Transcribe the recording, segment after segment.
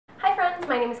friends,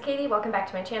 my name is Katie. Welcome back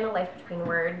to my channel, Life Between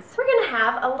Words. We're going to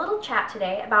have a little chat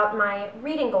today about my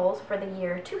reading goals for the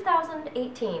year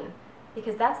 2018,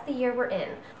 because that's the year we're in.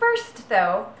 First,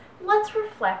 though, let's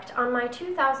reflect on my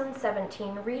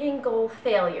 2017 reading goal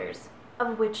failures,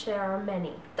 of which there are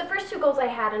many. The first two goals I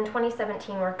had in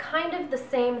 2017 were kind of the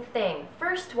same thing.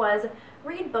 First was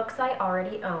read books I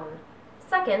already own.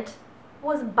 Second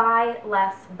was buy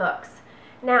less books.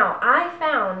 Now, I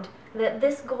found that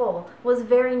this goal was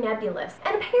very nebulous,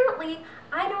 and apparently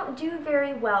I don't do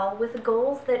very well with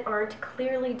goals that aren't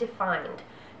clearly defined.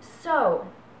 So,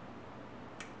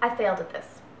 I failed at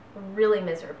this really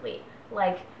miserably.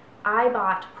 Like, I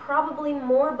bought probably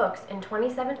more books in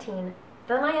 2017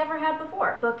 than I ever had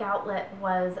before. Book Outlet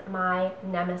was my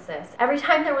nemesis. Every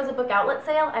time there was a book outlet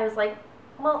sale, I was like,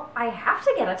 well, I have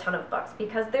to get a ton of books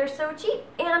because they're so cheap.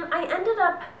 And I ended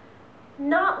up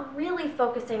not really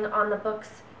focusing on the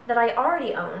books that I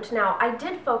already owned. Now, I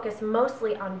did focus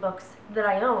mostly on books that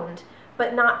I owned,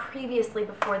 but not previously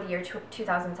before the year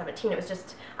 2017. It was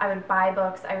just, I would buy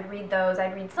books, I would read those,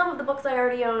 I'd read some of the books I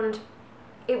already owned.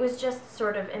 It was just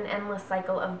sort of an endless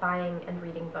cycle of buying and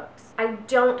reading books. I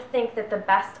don't think that the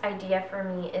best idea for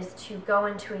me is to go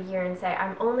into a year and say,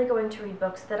 I'm only going to read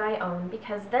books that I own,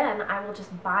 because then I will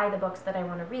just buy the books that I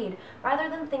want to read, rather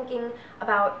than thinking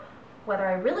about whether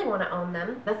I really want to own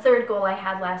them. The third goal I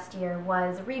had last year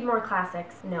was read more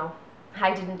classics. No,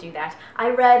 I didn't do that.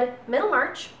 I read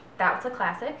Middlemarch, that was a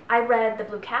classic. I read The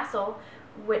Blue Castle,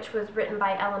 which was written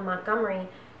by Ellen Montgomery,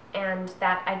 and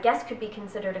that I guess could be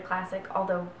considered a classic,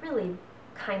 although really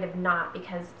kind of not,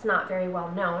 because it's not very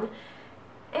well known.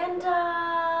 And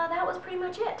that was pretty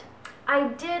much it. I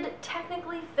did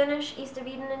technically finish East of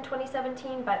Eden in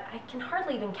 2017, but I can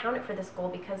hardly even count it for this goal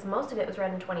because most of it was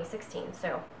read in 2016,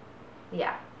 so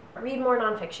yeah. Read more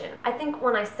nonfiction. I think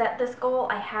when I set this goal,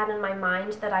 I had in my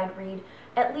mind that I'd read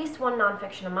at least one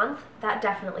nonfiction a month. That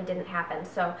definitely didn't happen,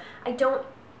 so I don't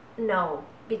know,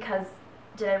 because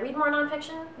did I read more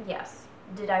nonfiction? Yes.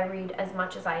 Did I read as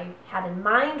much as I had in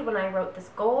mind when I wrote this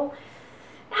goal?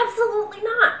 Absolutely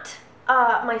not.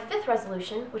 My fifth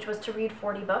resolution, which was to read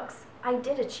 40 books, I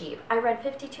did achieve. I read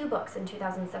 52 books in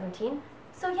 2017.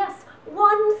 So yes,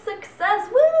 one success,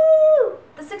 woo!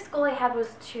 The sixth goal I had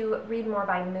was to read more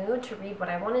by mood, to read what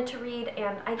I wanted to read,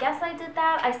 and I guess I did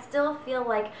that. I still feel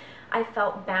like I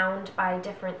felt bound by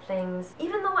different things.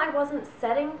 Even though I wasn't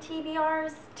setting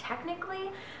TBRs,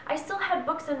 technically, I still had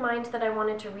books in mind that I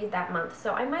wanted to read that month,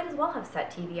 so I might as well have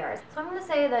set TBRs. So I'm going to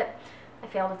say that I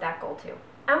failed at that goal too.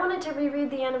 I wanted to reread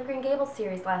the Anne of Green Gables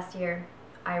series last year.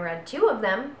 I read 2 of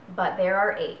them, but there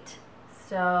are 8,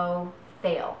 so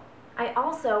fail. I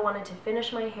also wanted to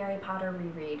finish my Harry Potter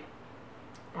reread.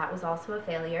 That was also a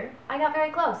failure. I got very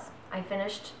close. I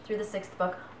finished through the 6th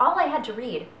book. All I had to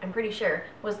read, I'm pretty sure,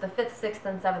 was the 5th, 6th,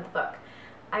 and 7th book.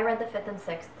 I read the 5th and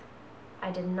 6th.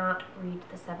 I did not read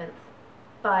the 7th,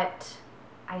 but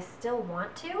I still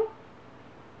want to,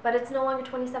 but it's no longer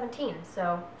 2017,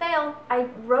 so fail. I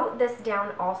wrote this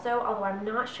down also, although I'm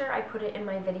not sure I put it in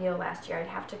my video last year. I'd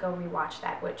have to go rewatch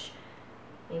that, which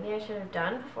maybe I should have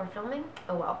done before filming.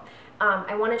 Oh well.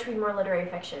 I wanted to read more literary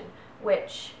fiction,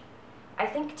 which I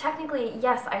think technically,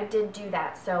 yes, I did do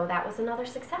that, so that was another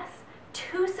success.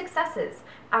 2 successes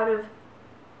out of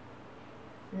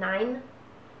 9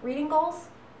 reading goals.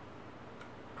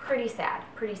 Pretty sad,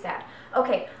 pretty sad.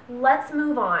 Okay, let's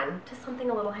move on to something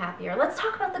a little happier. Let's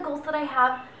talk about the goals that I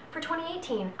have for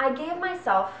 2018. I gave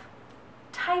myself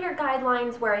tighter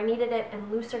guidelines where I needed it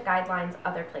and looser guidelines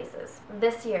other places.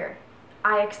 This year,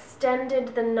 I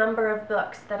extended the number of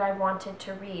books that I wanted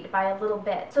to read by a little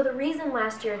bit. So the reason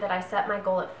last year that I set my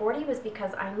goal at 40 was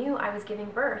because I knew I was giving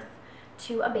birth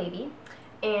to a baby.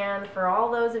 And for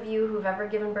all those of you who've ever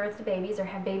given birth to babies or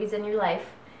have babies in your life,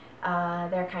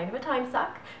 they're kind of a time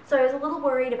suck. So I was a little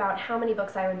worried about how many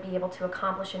books I would be able to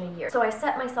accomplish in a year. So I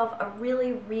set myself a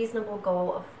really reasonable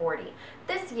goal of 40.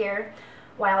 This year,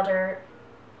 Wilder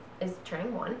is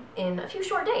turning 1 in a few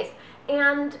short days.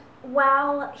 And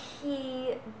while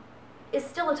he is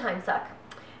still a time suck,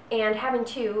 and having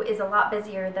 2 is a lot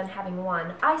busier than having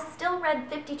 1, I still read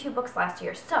 52 books last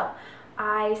year. So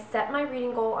I set my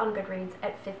reading goal on Goodreads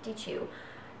at 52,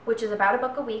 which is about a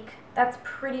book a week. That's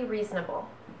pretty reasonable.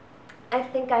 I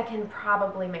think I can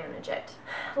probably manage it.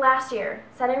 Last year,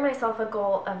 setting myself a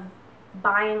goal of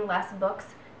buying less books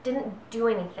didn't do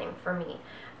anything for me.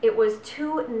 It was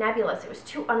too nebulous, it was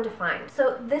too undefined.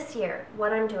 So this year,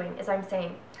 what I'm doing is I'm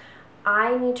saying,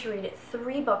 I need to read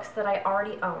 3 books that I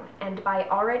already own, and by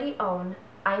already own,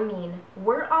 I mean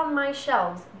were on my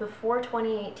shelves before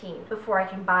 2018, before I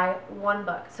can buy 1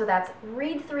 book. So that's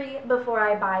read 3 before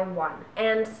I buy 1.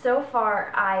 And so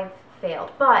far, I've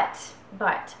failed.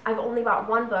 But I've only bought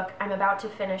one book. I'm about to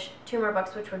finish 2 more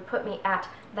books, which would put me at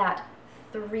that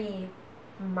 3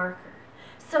 marker.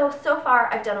 So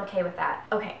far I've done okay with that.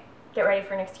 Okay, get ready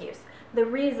for an excuse. The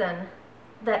reason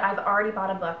that I've already bought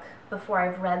a book before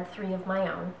I've read 3 of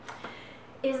my own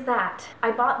is that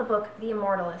I bought the book The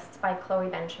Immortalists by Chloe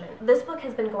Benjamin. This book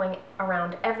has been going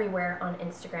around everywhere on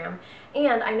Instagram,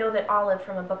 and I know that Olive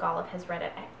from A Book Olive has read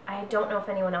it. I don't know if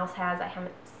anyone else has. I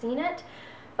haven't seen it,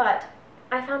 but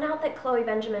I found out that Chloe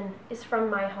Benjamin is from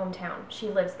my hometown. She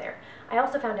lives there. I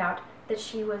also found out that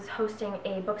she was hosting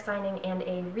a book signing and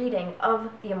a reading of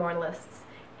The Immortalists,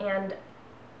 and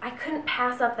I couldn't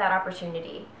pass up that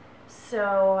opportunity.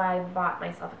 So I bought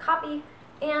myself a copy,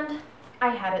 and I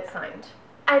had it signed.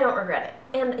 I don't regret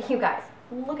it. And you guys,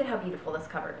 look at how beautiful this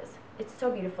cover is. It's so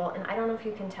beautiful, and I don't know if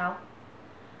you can tell,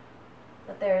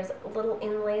 but there's little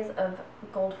inlays of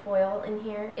gold foil in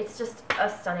here. It's just a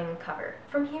stunning cover.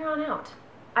 From here on out,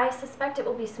 I suspect it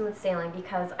will be smooth sailing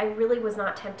because I really was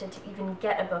not tempted to even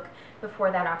get a book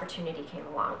before that opportunity came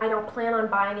along. I don't plan on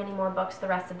buying any more books the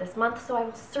rest of this month, so I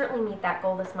will certainly meet that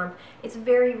goal this month. It's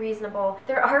very reasonable.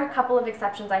 There are a couple of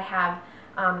exceptions I have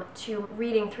to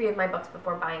reading 3 of my books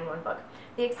before buying 1 book.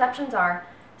 The exceptions are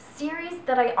series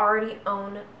that I already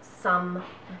own some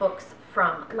books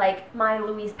from, like my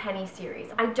Louise Penny series.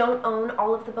 I don't own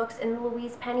all of the books in the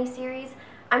Louise Penny series.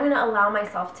 I'm going to allow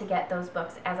myself to get those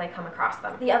books as I come across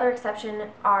them. The other exception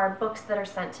are books that are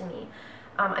sent to me.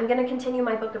 I'm going to continue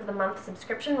my Book of the Month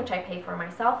subscription, which I pay for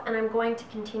myself, and I'm going to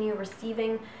continue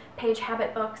receiving Page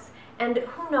Habit books, and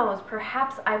who knows,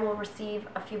 perhaps I will receive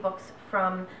a few books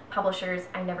from publishers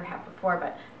I never have before,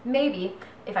 but maybe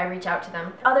if I reach out to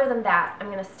them. Other than that, I'm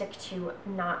going to stick to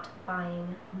not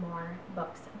buying more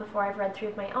books before I've read 3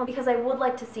 of my own, because I would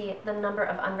like to see the number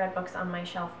of unread books on my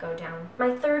shelf go down. My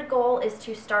 3rd goal is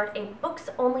to start a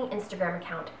books-only Instagram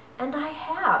account, and I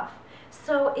have.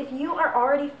 So if you are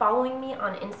already following me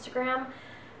on Instagram,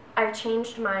 I've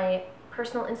changed my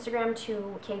personal Instagram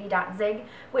to katie.zig,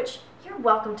 which you're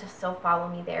welcome to still follow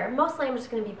me there. Mostly I'm just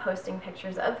going to be posting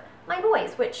pictures of my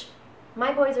boys, which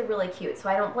my boys are really cute, so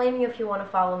I don't blame you if you want to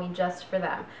follow me just for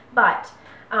them. But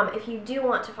if you do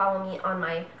want to follow me on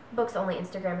my Books Only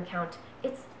Instagram account,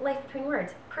 it's Life Between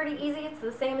Words. Pretty easy. It's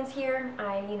the same as here.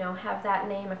 I, have that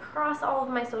name across all of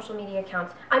my social media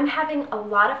accounts. I'm having a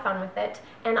lot of fun with it,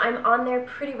 and I'm on there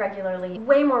pretty regularly,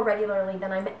 way more regularly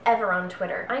than I'm ever on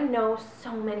Twitter. I know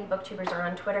so many booktubers are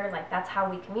on Twitter, like that's how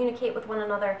we communicate with one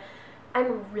another.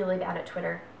 I'm really bad at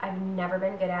Twitter. I've never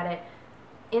been good at it.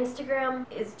 Instagram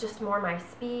is just more my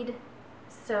speed,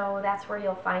 so that's where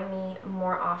you'll find me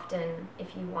more often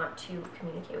if you want to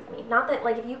communicate with me. Not that,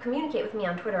 like, if you communicate with me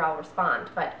on Twitter, I'll respond,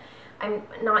 but I'm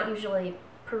not usually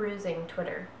perusing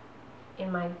Twitter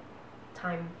in my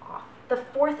time off. The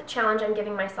 4th challenge I'm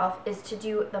giving myself is to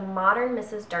do the Modern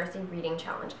Mrs. Darcy Reading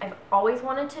Challenge. I've always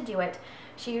wanted to do it.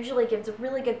 She usually gives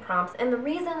really good prompts, and the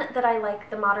reason that I like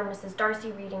the Modern Mrs.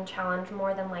 Darcy Reading Challenge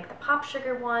more than like the Pop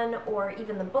Sugar one or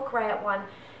even the Book Riot one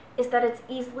is that it's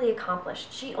easily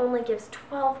accomplished. She only gives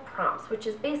 12 prompts, which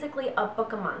is basically a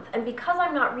book a month, and because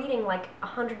I'm not reading like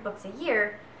 100 books a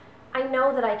year, I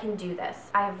know that I can do this.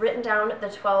 I've written down the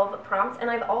 12 prompts, and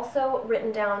I've also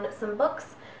written down some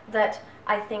books that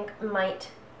I think might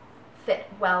fit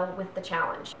well with the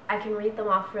challenge. I can read them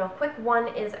off real quick. One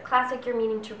is a classic you're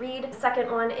meaning to read. The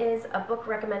second one is a book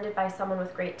recommended by someone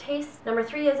with great taste. Number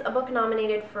 3 is a book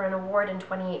nominated for an award in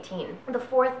 2018. The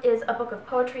 4th is a book of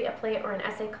poetry, a play, or an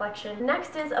essay collection.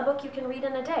 Next is a book you can read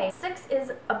in a day. 6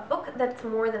 is a book that's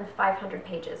more than 500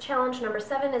 pages. Challenge number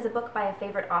 7 is a book by a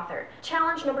favorite author.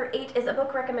 Challenge number 8 is a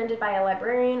book recommended by a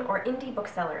librarian or indie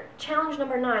bookseller. Challenge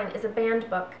number 9 is a banned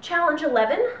book. Challenge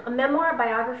 11, a memoir,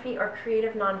 biography, or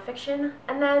creative nonfiction.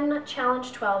 And then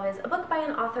challenge 12 is a book by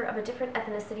an author of a different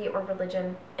ethnicity or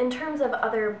religion. In terms of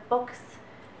other books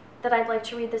that I'd like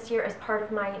to read this year as part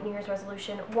of my New Year's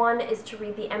resolution, one is to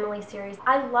read the Emily series.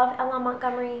 I love Ella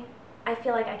Montgomery. I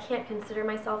feel like I can't consider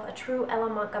myself a true Ella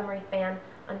Montgomery fan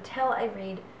until I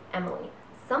read Emily.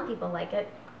 Some people like it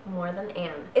more than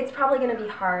Anne. It's probably going to be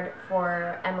hard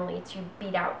for Emily to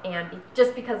beat out Anne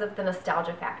just because of the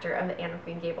nostalgia factor of Anne of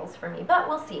Green Gables for me, but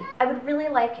we'll see. I would really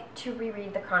like to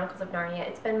reread the Chronicles of Narnia.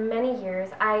 It's been many years.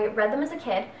 I read them as a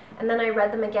kid, and then I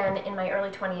read them again in my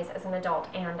early 20s as an adult,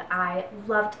 and I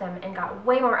loved them and got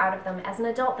way more out of them as an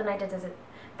adult than I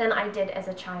did as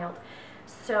a child.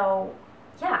 So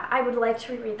yeah, I would like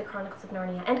to reread the Chronicles of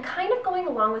Narnia. And kind of going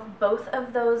along with both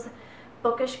of those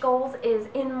bookish goals is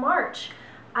in March,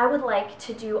 I would like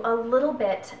to do a little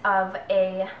bit of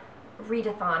a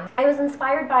readathon. I was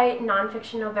inspired by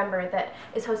Nonfiction November that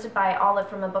is hosted by Olive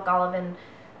from A Book Olive and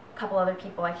couple other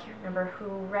people, I can't remember who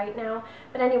right now.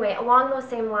 But anyway, along those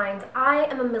same lines, I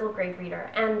am a middle grade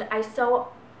reader, and I so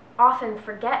often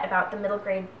forget about the middle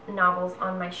grade novels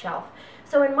on my shelf.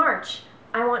 So in March,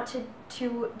 I want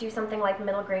to do something like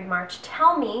Middle Grade March.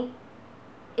 Tell me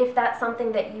if that's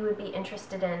something that you would be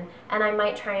interested in, and I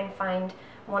might try and find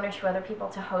one or two other people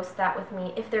to host that with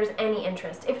me if there's any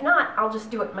interest. If not, I'll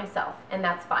just do it myself, and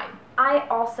that's fine. I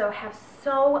also have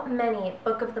so many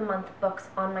Book of the Month books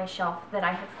on my shelf that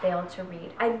I have failed to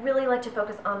read. I really like to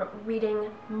focus on reading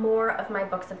more of my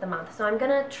books of the month, so I'm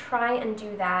gonna try and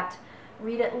do that.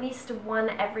 Read at least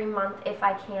one every month if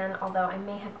I can, although I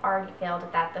may have already failed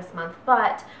at that this month.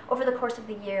 But over the course of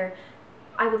the year,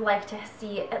 I would like to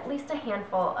see at least a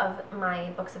handful of my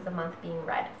books of the month being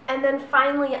read. And then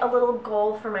finally, a little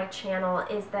goal for my channel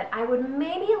is that I would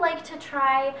maybe like to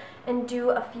try and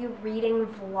do a few reading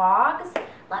vlogs.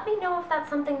 Let me know if that's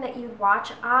something that you'd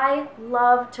watch. I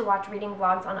love to watch reading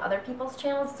vlogs on other people's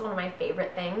channels. It's one of my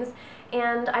favorite things.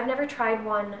 And I've never tried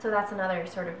one, so that's another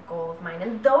sort of goal of mine.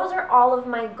 And those are all of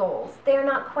my goals. They are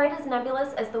not quite as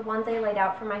nebulous as the ones I laid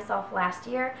out for myself last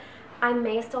year. I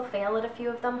may still fail at a few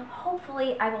of them.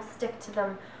 Hopefully, I will stick to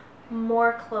them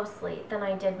more closely than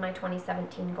I did my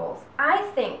 2017 goals. I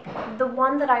think the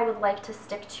one that I would like to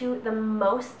stick to the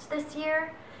most this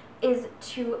year is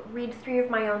to read 3 of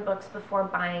my own books before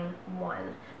buying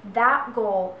one. That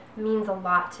goal means a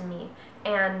lot to me,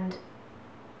 and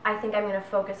I think I'm going to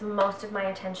focus most of my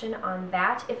attention on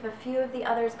that. If a few of the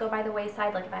others go by the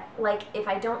wayside, like if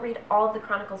I don't read all of the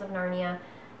Chronicles of Narnia,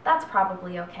 that's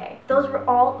probably okay. Those were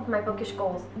all of my bookish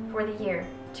goals for the year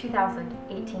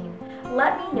 2018.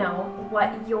 Let me know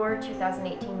what your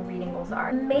 2018 reading goals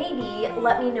are. Maybe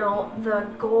let me know the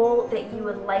goal that you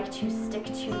would like to stick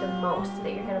to the most,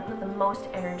 that you're going to put the most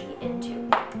energy into.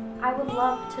 I would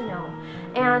love to know.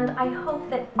 And I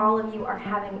hope that all of you are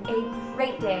having a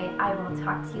great day. I will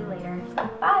talk to you later.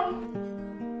 Bye!